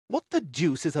What the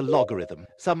deuce is a logarithm?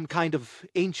 Some kind of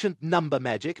ancient number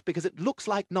magic, because it looks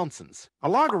like nonsense. A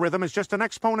logarithm is just an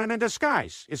exponent in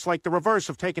disguise. It's like the reverse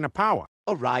of taking a power.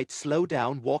 All right, slow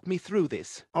down, walk me through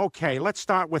this. Okay, let's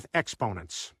start with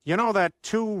exponents. You know that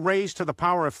 2 raised to the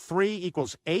power of 3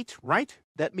 equals 8, right?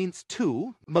 That means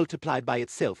 2 multiplied by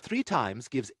itself 3 times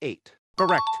gives 8.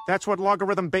 Correct. That's what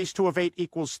logarithm base 2 of 8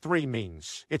 equals 3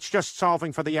 means. It's just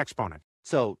solving for the exponent.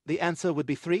 So, the answer would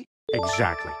be 3?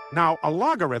 Exactly. Now, a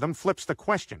logarithm flips the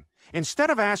question. Instead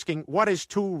of asking, what is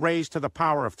 2 raised to the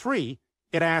power of 3,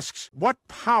 it asks, what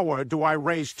power do I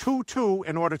raise 2 to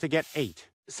in order to get 8?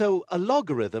 So, a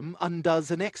logarithm undoes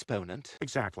an exponent?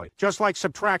 Exactly. Just like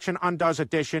subtraction undoes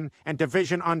addition and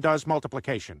division undoes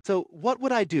multiplication. So, what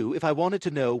would I do if I wanted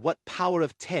to know what power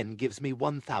of 10 gives me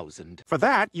 1,000? For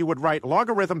that, you would write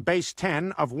logarithm base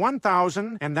 10 of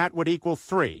 1,000, and that would equal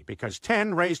 3, because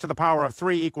 10 raised to the power of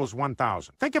 3 equals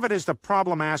 1,000. Think of it as the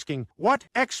problem asking, what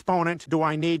exponent do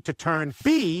I need to turn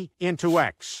b into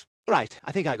x? Right,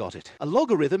 I think I got it. A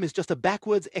logarithm is just a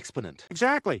backwards exponent.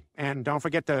 Exactly. And don't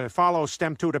forget to follow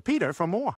STEM Tutor Peter for more.